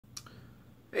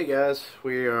Hey guys,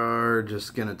 we are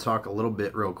just going to talk a little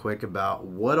bit real quick about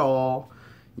what all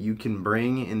you can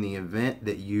bring in the event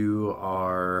that you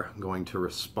are going to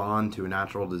respond to a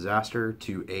natural disaster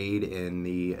to aid in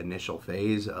the initial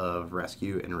phase of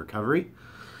rescue and recovery.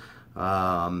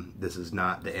 This is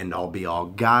not the end all be all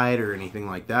guide or anything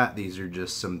like that. These are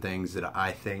just some things that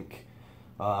I think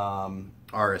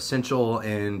are essential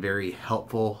and very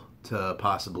helpful to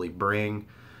possibly bring.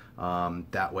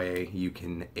 That way you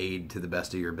can aid to the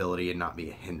best of your ability and not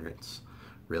be a hindrance,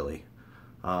 really.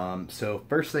 So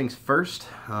first things first,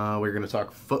 we're going to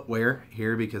talk footwear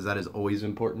here because that is always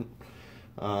important.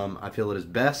 I feel it is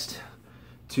best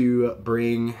to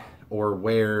bring or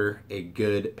wear a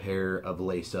good pair of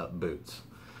lace-up boots.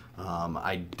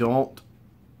 I don't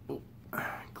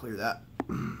clear that.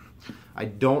 I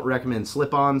don't recommend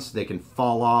slip-ons. They can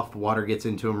fall off. Water gets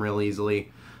into them real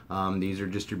easily. These are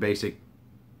just your basic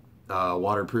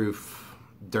waterproof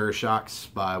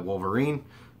DuraShocks by Wolverine.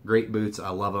 Great boots. I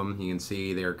love them. You can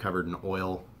see they're covered in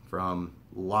oil from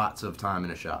lots of time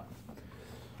in a shop.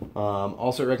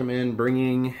 Also recommend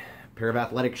bringing a pair of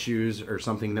athletic shoes or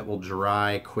something that will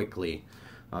dry quickly.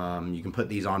 You can put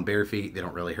these on bare feet. They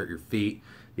don't really hurt your feet.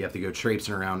 You have to go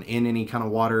traipsing around in any kind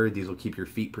of water. These will keep your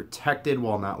feet protected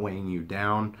while not weighing you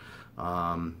down.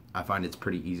 I find it's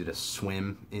pretty easy to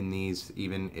swim in these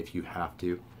even if you have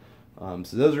to.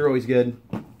 So those are always good.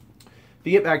 If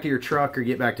you get back to your truck or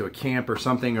get back to a camp or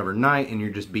something overnight and you're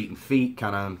just beating feet,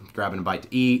 kind of grabbing a bite to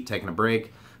eat, taking a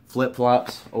break,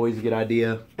 flip-flops, always a good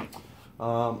idea.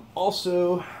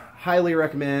 Also, highly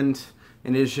recommend,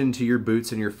 in addition to your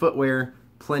boots and your footwear,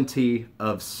 plenty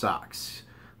of socks.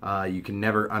 You can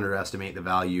never underestimate the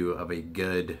value of a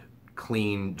good,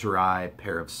 clean, dry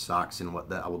pair of socks and what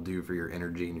that will do for your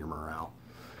energy and your morale.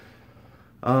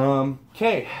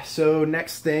 Okay, so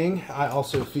next thing I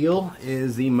also feel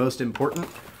is the most important,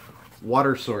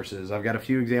 water sources. I've got a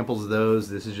few examples of those.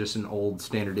 This is just an old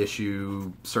standard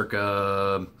issue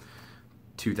circa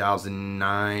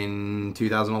 2009,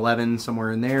 2011,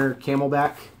 somewhere in there.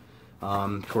 Camelback,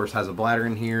 of course, has a bladder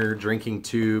in here, drinking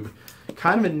tube,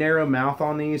 kind of a narrow mouth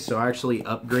on these, so I actually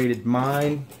upgraded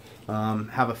mine.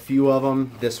 Have a few of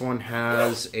them. This one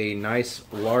has a nice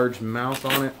large mouth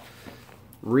on it.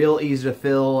 Real easy to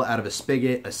fill out of a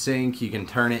spigot, a sink. You can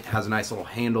turn it, has a nice little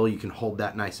handle. You can hold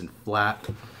that nice and flat.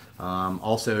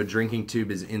 Also, a drinking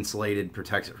tube is insulated,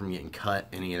 protects it from getting cut,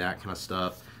 any of that kind of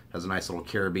stuff. Has a nice little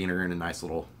carabiner and a nice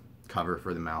little cover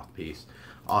for the mouthpiece.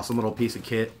 Awesome little piece of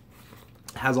kit.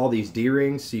 Has all these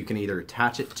D-rings, so you can either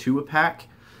attach it to a pack.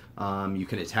 You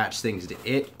can attach things to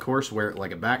it, of course, wear it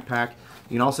like a backpack.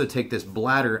 You can also take this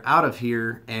bladder out of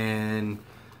here and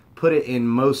put it in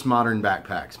most modern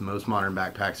backpacks. Most modern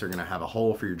backpacks are going to have a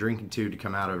hole for your drinking tube to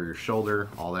come out over your shoulder,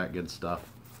 all that good stuff.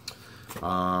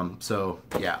 So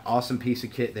yeah, awesome piece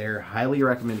of kit there. Highly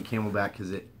recommend Camelback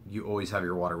because you always have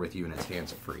your water with you and it's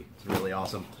hands-free. It's really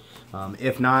awesome.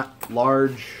 If not,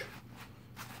 large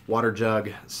water jug,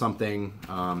 something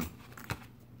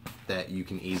that you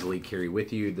can easily carry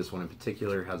with you. This one in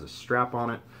particular has a strap on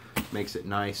it, makes it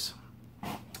nice.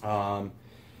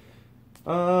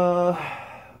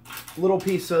 Little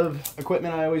piece of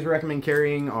equipment I always recommend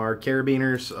carrying are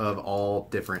carabiners of all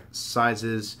different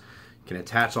sizes. You can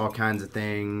attach all kinds of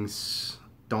things.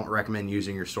 Don't recommend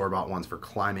using your store-bought ones for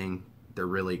climbing. They're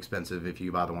really expensive if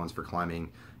you buy the ones for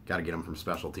climbing. Got to get them from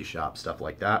specialty shops, stuff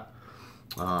like that.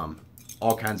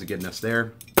 All kinds of goodness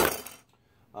there.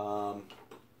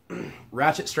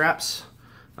 Ratchet straps.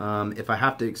 If I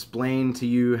have to explain to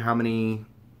you how many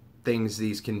things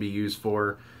these can be used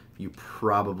for, you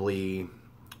probably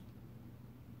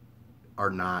are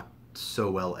not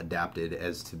so well adapted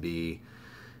as to be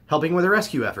helping with a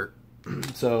rescue effort.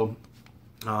 So,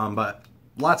 but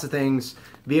lots of things,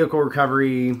 vehicle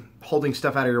recovery, holding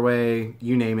stuff out of your way,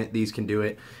 you name it, these can do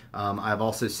it. I've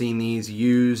also seen these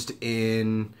used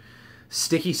in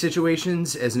sticky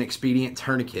situations as an expedient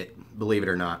tourniquet, believe it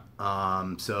or not.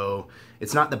 So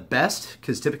it's not the best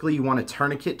because typically you want a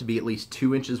tourniquet to be at least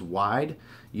 2 inches wide.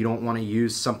 You don't want to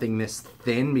use something this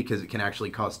thin because it can actually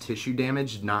cause tissue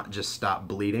damage, not just stop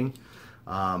bleeding.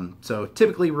 So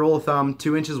typically, rule of thumb,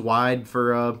 2 inches wide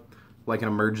for like an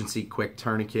emergency quick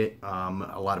tourniquet.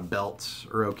 A lot of belts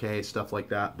are okay, stuff like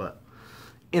that. But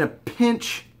in a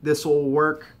pinch, this will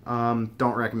work.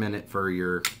 Don't recommend it for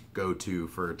your go-to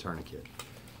for a tourniquet.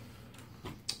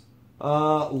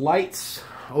 Lights,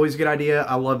 always a good idea.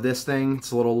 I love this thing.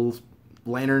 It's a little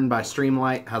lantern by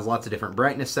Streamlight. Has lots of different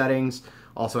brightness settings.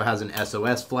 Also has an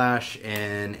SOS flash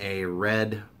and a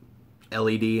red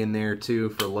LED in there too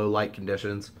for low light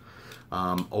conditions.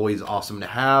 Always awesome to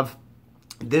have.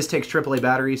 This takes AAA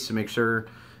batteries, so make sure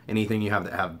anything you have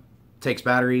that have takes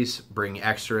batteries, bring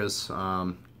extras.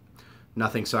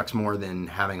 Nothing sucks more than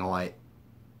having a light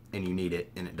and you need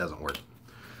it and it doesn't work.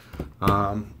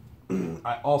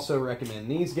 I also recommend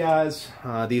these guys.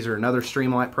 These are another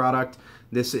Streamlight product.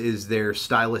 This is their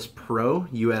Stylus Pro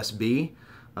USB.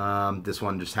 This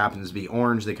one just happens to be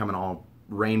orange. They come in all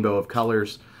rainbow of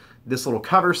colors. This little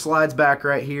cover slides back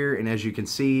right here, and as you can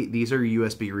see, these are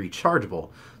USB rechargeable.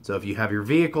 So if you have your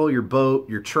vehicle, your boat,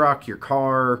 your truck, your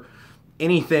car,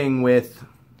 anything with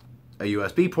a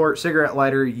USB port, cigarette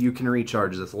lighter, you can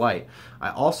recharge this light.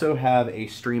 I also have a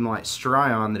Streamlight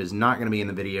Stry-On that is not going to be in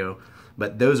the video,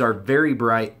 but those are very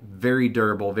bright, very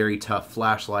durable, very tough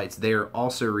flashlights. They are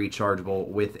also rechargeable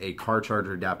with a car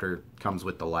charger adapter, comes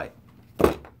with the light.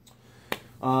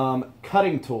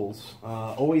 Cutting tools,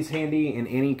 always handy in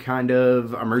any kind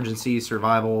of emergency,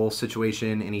 survival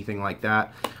situation, anything like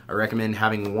that. I recommend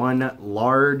having one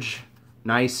large,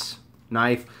 nice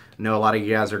knife. I know a lot of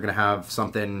you guys are going to have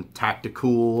something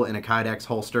tactical in a Kydex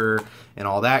holster and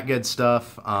all that good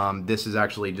stuff. This is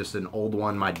actually just an old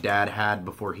one my dad had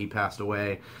before he passed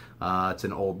away. It's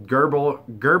an old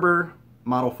Gerber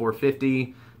Model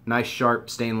 450. Nice sharp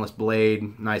stainless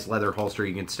blade, nice leather holster.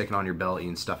 You can stick it on your belt, you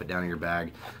can stuff it down in your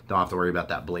bag. Don't have to worry about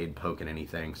that blade poking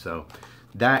anything. So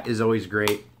that is always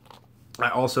great. I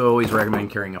also always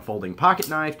recommend carrying a folding pocket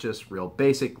knife, just real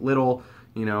basic, little,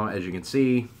 you know, as you can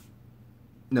see,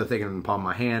 no thicker than the palm of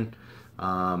my hand.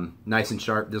 Nice and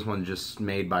sharp. This one's just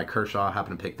made by Kershaw.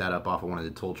 Happened to pick that up off of one of the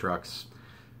tool trucks.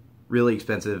 Really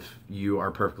expensive. You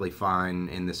are perfectly fine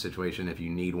in this situation. If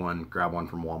you need one, grab one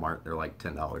from Walmart. They're like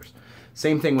 $10.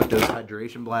 Same thing with those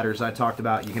hydration bladders I talked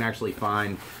about. You can actually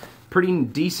find pretty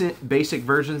decent basic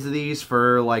versions of these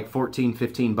for like 14,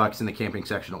 15 bucks in the camping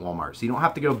section at Walmart. So you don't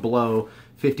have to go blow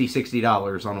 $50,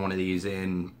 $60 on one of these,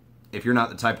 and if you're not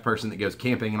the type of person that goes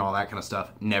camping and all that kind of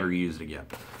stuff, never use it again.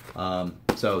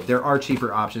 So there are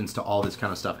cheaper options to all this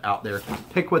kind of stuff out there.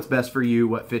 Pick what's best for you,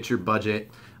 what fits your budget.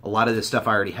 A lot of this stuff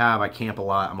I already have. I camp a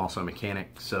lot. I'm also a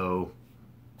mechanic, so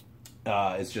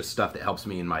it's just stuff that helps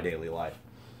me in my daily life.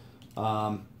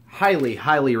 Highly,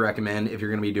 highly recommend, if you're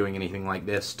going to be doing anything like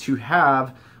this, to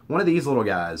have one of these little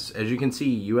guys. As you can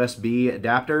see, USB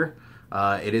adapter.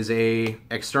 It is a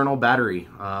external battery,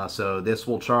 so this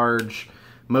will charge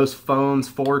most phones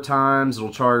 4 times.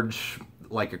 It'll charge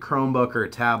like a Chromebook or a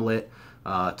tablet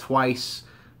twice.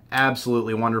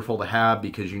 Absolutely wonderful to have,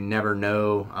 because you never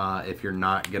know if you're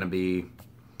not going to be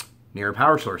near a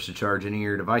power source to charge any of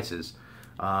your devices.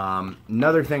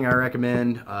 Another thing I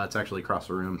recommend, it's actually across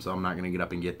the room, so I'm not going to get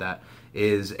up and get that,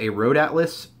 is a road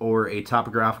atlas or a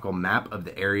topographical map of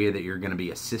the area that you're going to be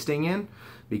assisting in.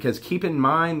 Because keep in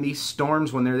mind, these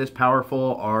storms, when they're this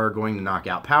powerful, are going to knock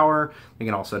out power. They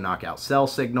can also knock out cell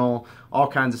signal, all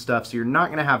kinds of stuff. So you're not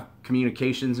going to have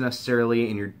communications necessarily,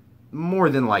 and you're more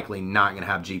than likely not going to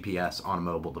have GPS on a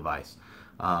mobile device.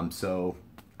 So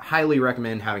highly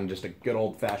recommend having just a good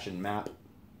old-fashioned map.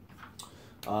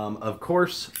 Of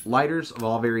course, lighters of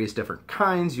all various different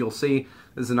kinds. You'll see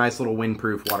this is a nice little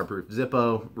windproof, waterproof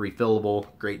Zippo, refillable,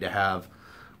 great to have.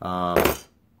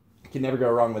 Can never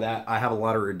go wrong with that. I have a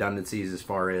lot of redundancies as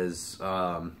far as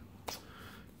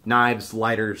knives,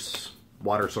 lighters,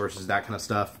 water sources, that kind of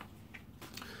stuff.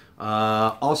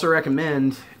 Also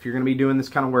recommend, if you're going to be doing this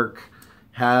kind of work,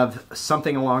 have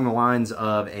something along the lines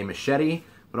of a machete.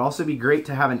 Would also be great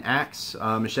to have an axe.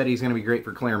 Machete is going to be great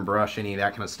for clearing brush, any of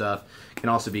that kind of stuff. Can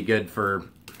also be good for,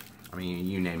 I mean,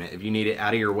 you name it. If you need it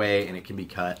out of your way and it can be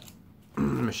cut,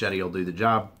 machete will do the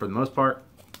job for the most part.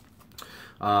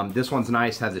 This one's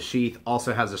nice, has a sheath,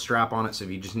 also has a strap on it, so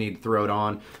if you just need to throw it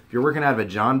on. If you're working out of a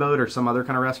John boat or some other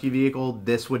kind of rescue vehicle,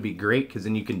 this would be great, because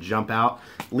then you can jump out,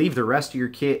 leave the rest of your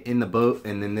kit in the boat,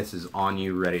 and then this is on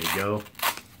you, ready to go.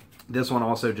 This one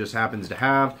also just happens to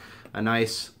have a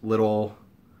nice little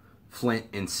flint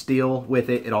and steel with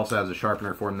it. It also has a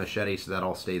sharpener for the machete, so that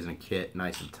all stays in a kit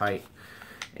nice and tight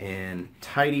and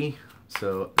tidy.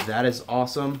 So that is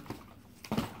awesome.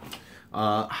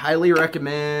 Highly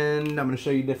recommend, I'm going to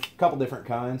show you a couple different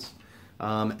kinds.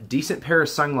 Decent pair of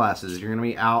sunglasses. You're going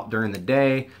to be out during the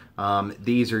day.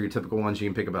 These are your typical ones you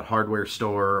can pick up at a hardware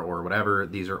store or whatever.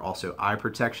 These are also eye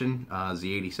protection,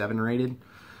 Z87 rated.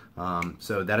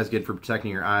 So that is good for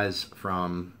protecting your eyes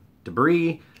from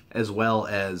debris as well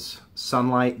as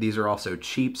sunlight. These are also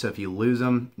cheap, so if you lose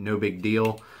them, no big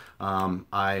deal.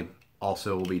 I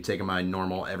also will be taking my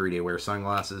normal everyday wear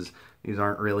sunglasses. These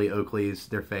aren't really Oakley's,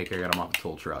 they're fake. I got them off a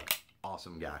tool truck.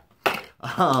 Awesome guy.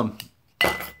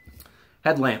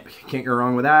 Headlamp, can't go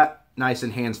wrong with that. Nice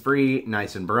and hands-free,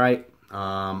 nice and bright.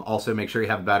 Also make sure you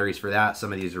have batteries for that.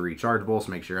 Some of these are rechargeable, so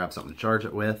make sure you have something to charge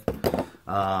it with.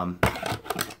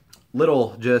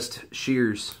 Little just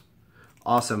shears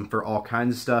Awesome for all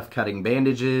kinds of stuff, cutting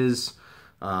bandages,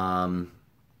 cutting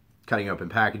open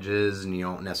packages, and you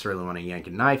don't necessarily want to yank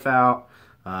a knife out,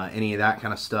 any of that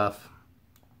kind of stuff.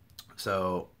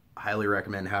 So highly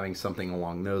recommend having something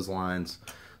along those lines,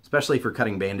 especially for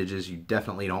cutting bandages. You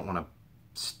definitely don't want to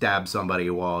stab somebody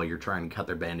while you're trying to cut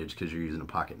their bandage because you're using a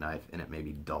pocket knife and it may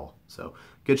be dull. So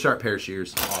good sharp pair of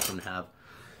shears, awesome to have.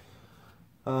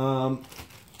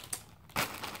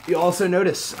 You also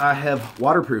notice I have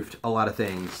waterproofed a lot of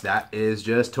things. That is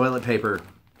just toilet paper.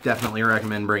 Definitely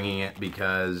recommend bringing it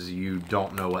because you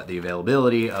don't know what the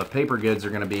availability of paper goods are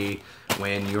going to be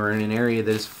when you're in an area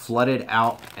that is flooded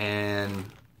out and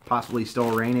possibly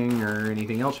still raining or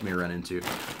anything else you may run into.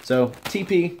 So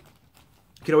TP, you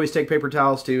could always take paper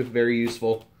towels too, very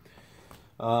useful.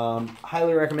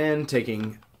 Highly recommend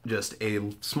taking just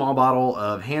a small bottle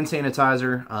of hand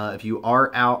sanitizer. If you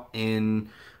are out in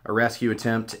a rescue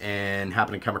attempt and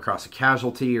happen to come across a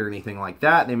casualty or anything like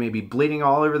that, they may be bleeding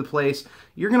all over the place,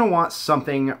 you're going to want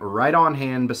something right on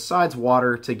hand besides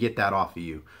water to get that off of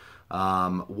you.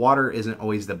 Water isn't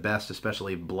always the best,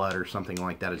 especially if blood or something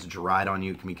like that is dried on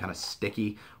you. It can be kind of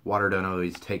sticky. Water don't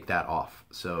always take that off.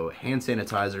 So hand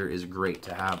sanitizer is great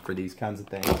to have for these kinds of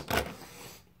things.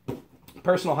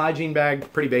 Personal hygiene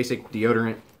bag, pretty basic.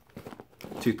 Deodorant,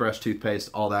 toothbrush,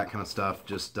 toothpaste, all that kind of stuff.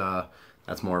 Just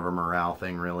that's more of a morale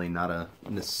thing, really, not a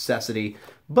necessity.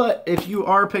 But if you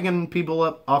are picking people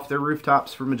up off their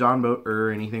rooftops from a John boat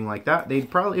or anything like that, they'd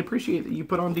probably appreciate that you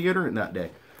put on deodorant that day.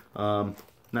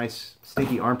 Nice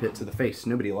stinky armpit to the face,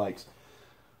 nobody likes.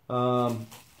 Also,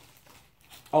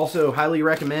 highly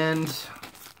recommend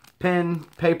pen,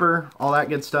 paper, all that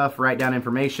good stuff. Write down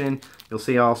information. You'll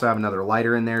see I also have another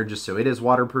lighter in there just so it is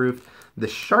waterproof. The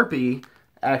Sharpie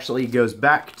actually goes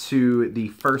back to the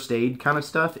first aid kind of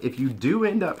stuff. If you do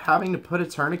end up having to put a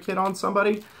tourniquet on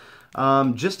somebody,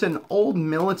 just an old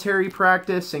military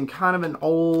practice and kind of an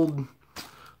old,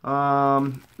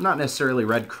 not necessarily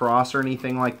Red Cross or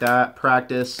anything like that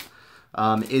practice,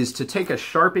 is to take a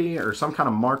Sharpie or some kind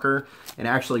of marker and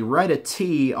actually write a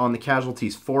T on the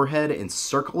casualty's forehead and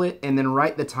circle it, and then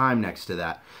write the time next to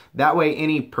that. That way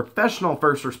any professional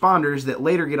first responders that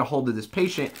later get a hold of this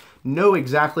patient know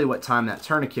exactly what time that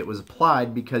tourniquet was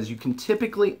applied, because you can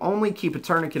typically only keep a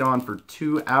tourniquet on for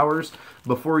 2 hours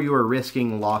before you are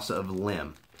risking loss of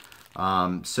limb.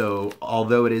 So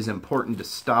although it is important to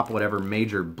stop whatever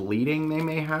major bleeding they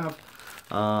may have,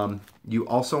 you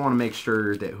also want to make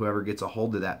sure that whoever gets a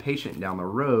hold of that patient down the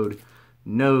road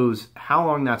knows how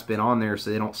long that's been on there,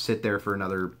 so they don't sit there for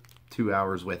another 2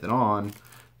 hours with it on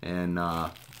and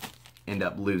end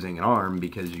up losing an arm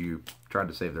because you tried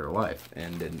to save their life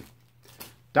and didn't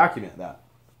document that.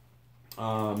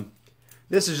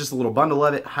 This is just a little bundle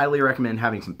of it. Highly recommend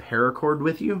having some paracord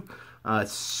with you.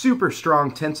 Super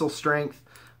strong tensile strength.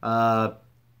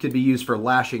 Could be used for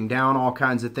lashing down all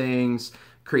kinds of things,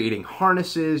 creating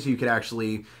harnesses. You could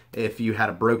actually, if you had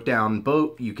a broke down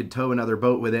boat, you could tow another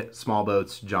boat with it. Small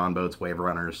boats, John boats, wave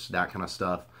runners, that kind of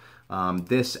stuff.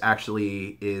 This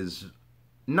actually is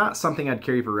not something I'd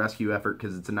carry for rescue effort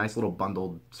because it's a nice little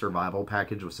bundled survival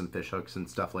package with some fish hooks and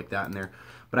stuff like that in there.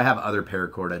 But I have other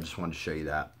paracord. I just wanted to show you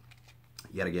that.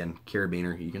 Yet again,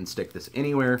 carabiner. You can stick this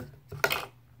anywhere.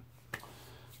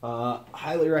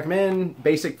 Highly recommend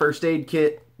basic first aid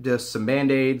kit. Just some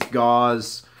band-aids,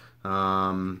 gauze,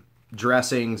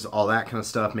 dressings, all that kind of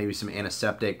stuff. Maybe some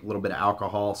antiseptic, a little bit of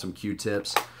alcohol, some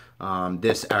Q-tips.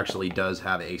 This actually does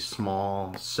have a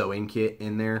small sewing kit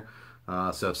in there.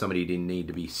 So if somebody didn't need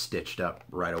to be stitched up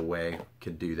right away,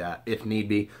 could do that if need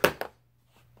be.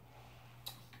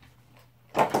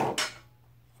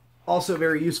 Also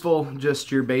very useful,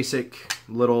 just your basic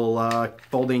little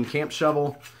folding camp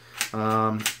shovel.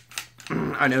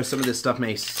 I know some of this stuff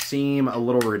may seem a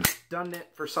little redundant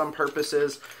for some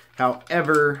purposes.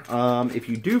 However, if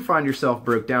you do find yourself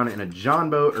broke down in a John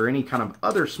boat or any kind of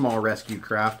other small rescue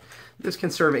craft, this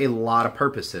can serve a lot of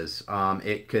purposes.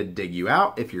 It could dig you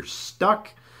out if you're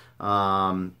stuck.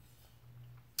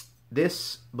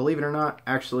 This, believe it or not,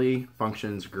 actually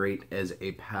functions great as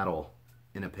a paddle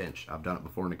in a pinch. I've done it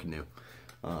before in a canoe.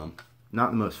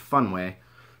 Not the most fun way,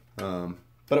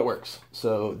 but it works.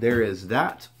 So there is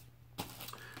that.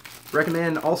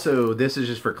 Recommend also, this is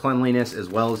just for cleanliness as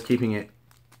well as keeping it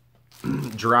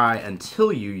dry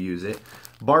until you use it.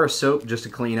 Bar of soap just to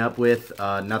clean up with.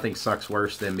 Nothing sucks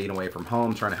worse than being away from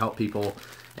home trying to help people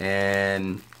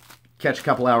and catch a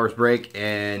couple hours break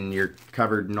and you're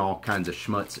covered in all kinds of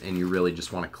schmutz and you really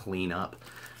just want to clean up.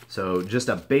 So just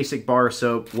a basic bar of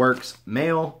soap works.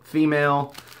 Male,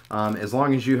 female, as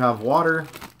long as you have water,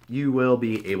 you will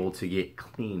be able to get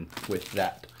clean with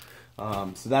that.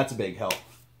 So that's a big help.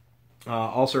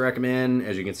 Also recommend,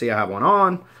 as you can see, I have one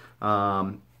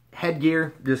on.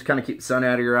 Headgear, just kind of keep the sun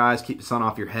out of your eyes, keep the sun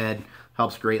off your head.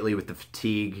 Helps greatly with the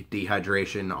fatigue,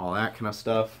 dehydration, all that kind of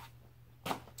stuff.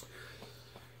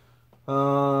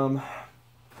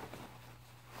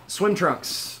 Swim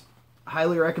trunks.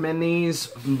 Highly recommend these.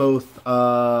 Both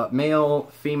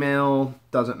male, female,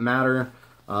 doesn't matter.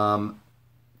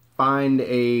 Find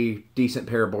a decent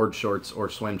pair of board shorts or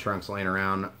swim trunks laying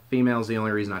around. Females, the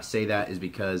only reason I say that is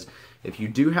because if you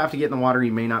do have to get in the water,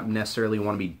 you may not necessarily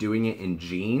want to be doing it in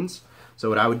jeans. So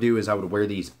what I would do is I would wear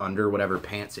these under whatever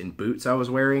pants and boots I was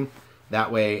wearing.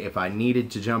 That way, if I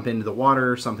needed to jump into the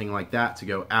water or something like that to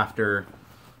go after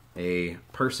a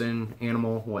person,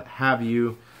 animal, what have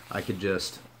you, I could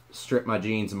just strip my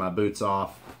jeans and my boots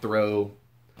off, throw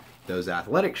those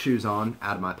athletic shoes on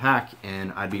out of my pack,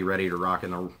 and I'd be ready to rock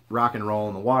and roll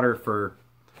in the water for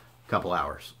a couple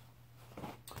hours.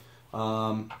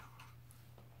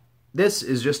 This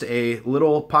is just a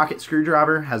little pocket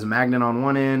screwdriver, has a magnet on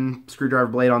one end, screwdriver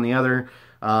blade on the other.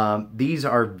 These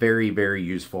are very, very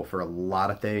useful for a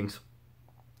lot of things.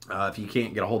 If you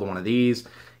can't get a hold of one of these,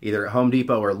 either at Home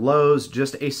Depot or Lowe's,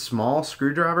 just a small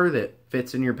screwdriver that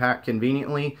fits in your pack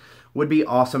conveniently would be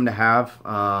awesome to have.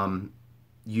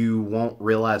 You won't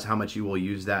realize how much you will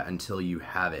use that until you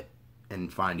have it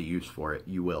and find a use for it.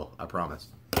 You will, I promise.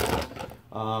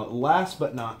 Last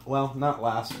but not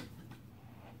last,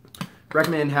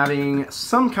 recommend having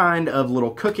some kind of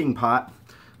little cooking pot.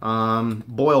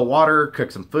 Boil water,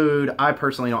 cook some food. I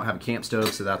personally don't have a camp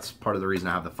stove, so that's part of the reason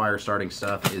I have the fire starting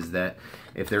stuff, is that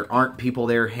if there aren't people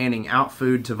there handing out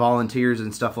food to volunteers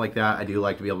and stuff like that, I do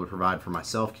like to be able to provide for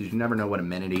myself, because you never know what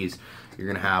amenities you're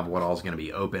going to have, what all's going to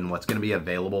be open, what's going to be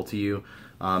available to you.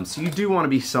 So you do want to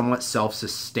be somewhat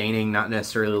self-sustaining, not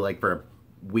necessarily like for a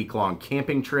week-long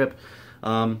camping trip,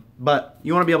 but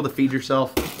you want to be able to feed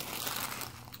yourself.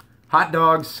 Hot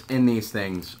dogs in these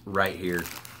things right here.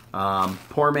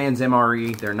 Poor man's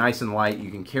MRE. They're nice and light. You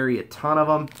can carry a ton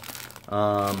of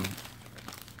them.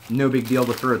 No big deal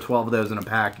to throw 12 of those in a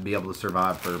pack to be able to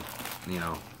survive for, you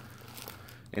know,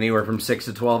 anywhere from 6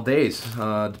 to 12 days,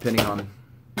 depending on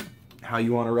how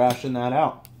you want to ration that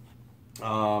out.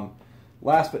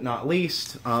 Last but not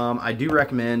least, I do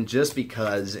recommend, just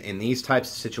because in these types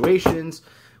of situations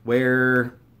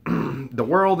where the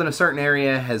world in a certain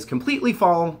area has completely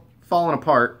fallen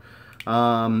apart,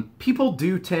 people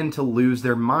do tend to lose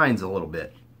their minds a little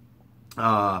bit.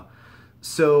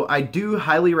 So I do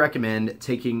highly recommend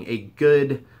taking a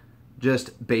good,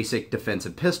 just basic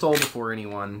defensive pistol before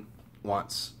anyone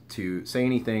wants to say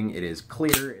anything. It is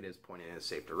clear, it is pointed in a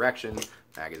safe direction,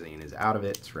 magazine is out of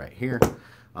it, it's right here.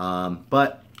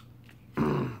 But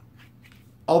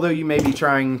although you may be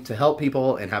trying to help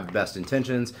people and have the best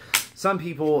intentions, some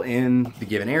people in the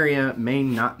given area may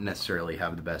not necessarily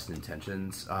have the best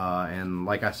intentions. And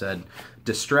like I said,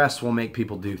 distress will make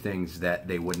people do things that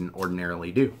they wouldn't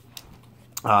ordinarily do.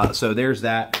 So there's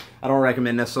that. I don't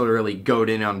recommend necessarily going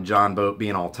in on a John boat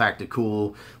being all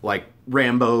tactical like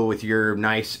Rambo with your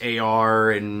nice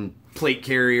AR and plate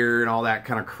carrier and all that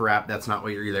kind of crap. That's not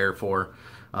what you're there for.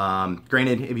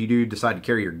 Granted, if you do decide to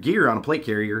carry your gear on a plate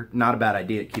carrier, not a bad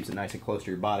idea. It keeps it nice and close to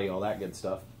your body, all that good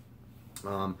stuff.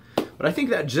 But I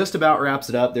think that just about wraps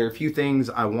it up. There are a few things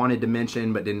I wanted to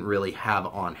mention but didn't really have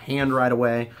on hand right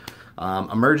away.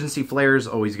 Emergency flares,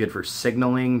 always good for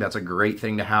signaling. That's a great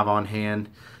thing to have on hand.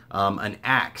 An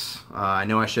axe. I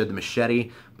know I showed the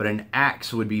machete, but an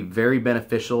axe would be very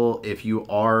beneficial if you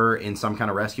are in some kind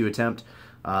of rescue attempt.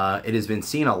 It has been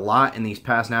seen a lot in these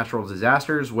past natural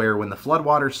disasters where when the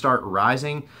floodwaters start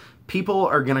rising, people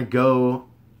are going to go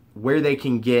where they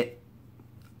can get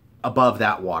above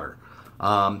that water.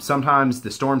 Sometimes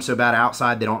the storm's so bad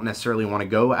outside they don't necessarily want to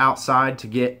go outside to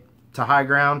get to high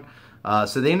ground,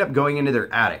 so they end up going into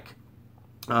their attic.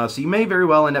 So you may very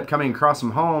well end up coming across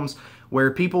some homes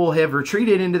where people have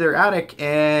retreated into their attic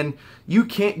and you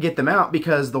can't get them out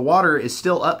because the water is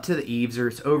still up to the eaves or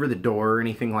it's over the door or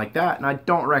anything like that. And I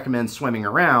don't recommend swimming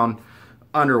around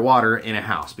underwater in a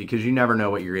house because you never know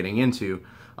what you're getting into.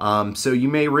 So you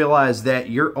may realize that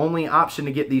your only option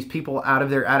to get these people out of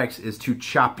their attics is to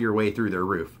chop your way through their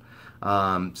roof.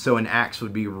 So an axe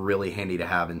would be really handy to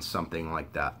have in something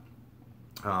like that.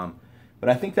 But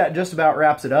I think that just about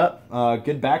wraps it up.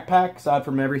 Good backpack, aside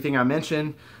from everything I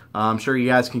mentioned. I'm sure you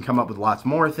guys can come up with lots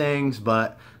more things,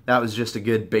 but that was just a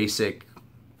good basic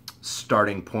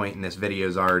starting point, and this video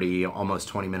is already almost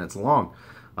 20 minutes long.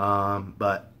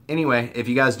 But anyway, if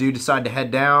you guys do decide to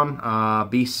head down,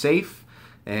 be safe,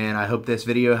 and I hope this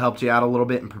video helped you out a little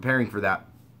bit in preparing for that.